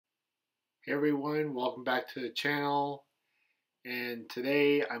Hey everyone, welcome back to the channel. And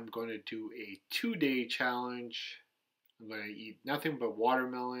today I'm going to do a 2-day challenge. I'm going to eat nothing but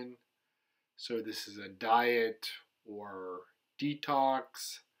watermelon. So this is a diet or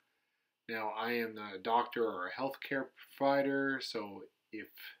detox. Now I am not a doctor or a healthcare provider, so if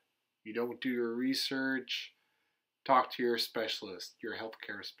you don't do your research, talk to your specialist, your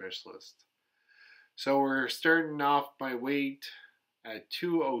healthcare specialist. So we're starting off my weight at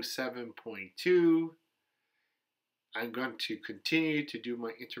 207.2. I'm going to continue to do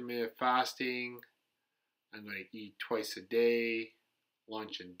my intermittent fasting. I'm going to eat twice a day,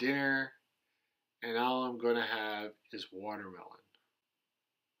 lunch and dinner, and all I'm going to have is watermelon.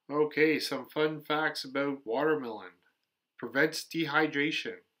 Okay, some fun facts about watermelon. Prevents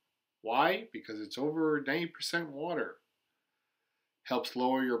dehydration. Why? Because it's over 90% water. Helps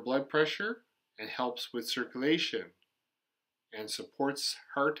lower your blood pressure and helps with circulation and supports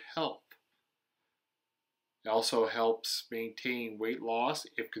heart health. It also helps maintain weight loss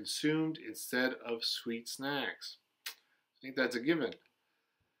if consumed instead of sweet snacks. I think that's a given.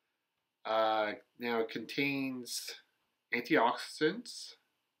 Now it contains antioxidants.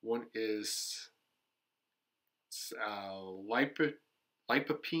 One is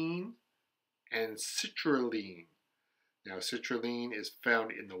lycopene and citrulline. Now citrulline is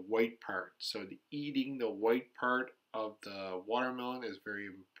found in the white part, so eating the white part of the watermelon is very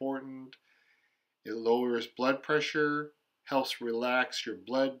important. It lowers blood pressure, helps relax your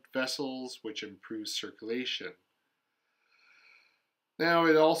blood vessels, which improves circulation. Now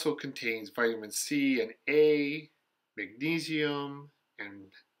it also contains vitamin C and A, magnesium,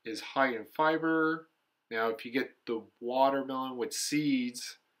 and is high in fiber. Now if you get the watermelon with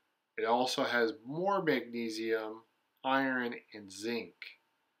seeds, it also has more magnesium, iron, and zinc.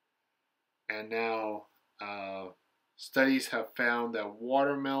 And now studies have found that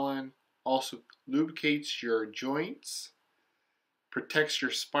watermelon also lubricates your joints, protects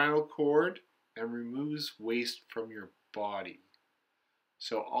your spinal cord, and removes waste from your body.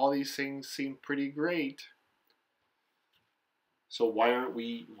 So all these things seem pretty great. So why aren't we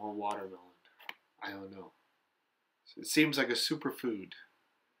eating more watermelon? I don't know. It seems like a superfood.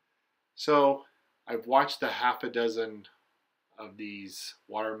 So I've watched a half a dozen of these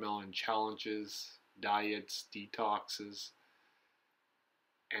watermelon challenges, diets, detoxes,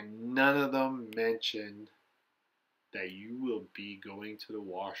 and none of them mention that you will be going to the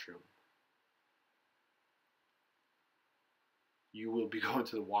washroom. You will be going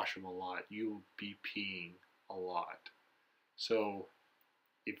to the washroom a lot. You will be peeing a lot. So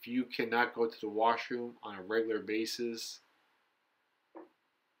if you cannot go to the washroom on a regular basis,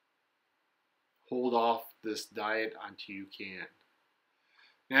 hold off this diet until you can.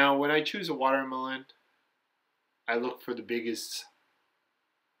 Now, when I choose a watermelon, I look for the biggest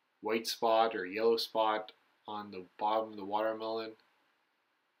white spot or yellow spot on the bottom of the watermelon.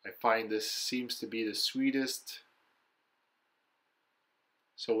 I find this seems to be the sweetest.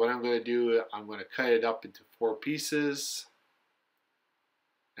 So what I'm going to do, I'm going to cut it up into 4 pieces,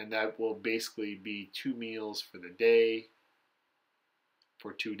 and that will basically be 2 meals for the day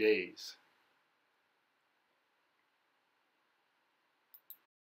for 2 days.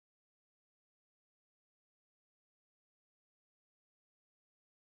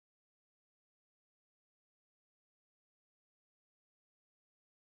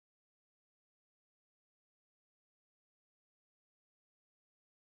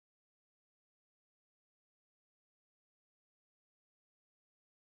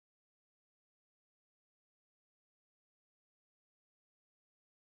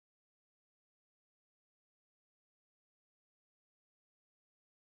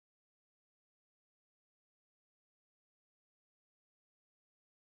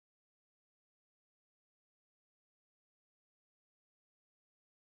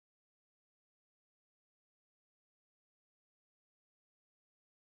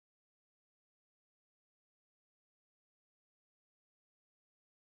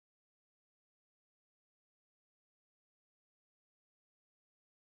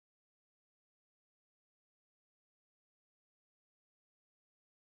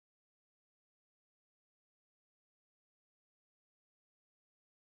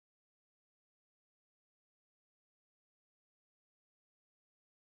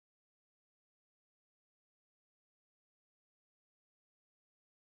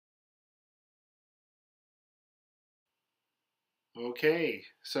 Okay,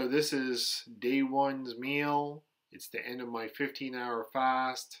 so this is day 1's meal. It's the end of my 15-hour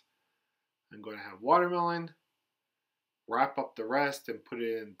fast. I'm going to have watermelon, wrap up the rest and put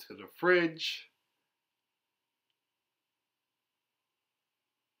it into the fridge.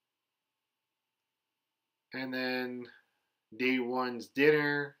 And then day one's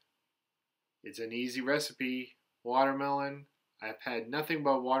dinner, it's an easy recipe, watermelon. I've had nothing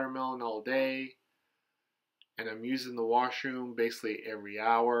but watermelon all day, and I'm using the washroom basically every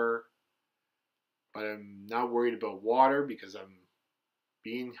hour, but I'm not worried about water because I'm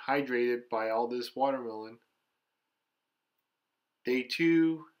being hydrated by all this watermelon. Day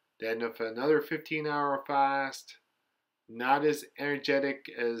two, then of another 15-hour fast, not as energetic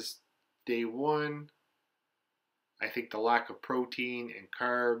as day one. I think the lack of protein and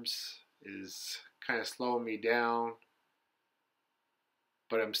carbs is kind of slowing me down,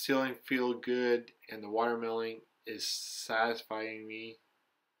 but I'm still feel good, and the watermelon is satisfying me,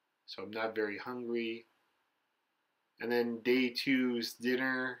 so I'm not very hungry. And then day two's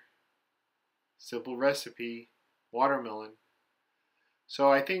dinner, simple recipe, watermelon.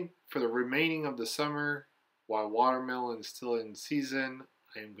 So I think for the remaining of the summer, while watermelon is still in season,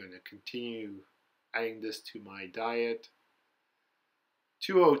 I'm going to continue adding this to my diet.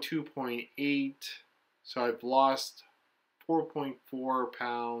 202.8, so I've lost 4.4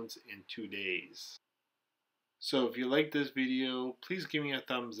 pounds in 2 days. So if you like this video, please give me a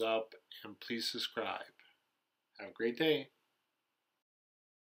thumbs up and please subscribe. Have a great day.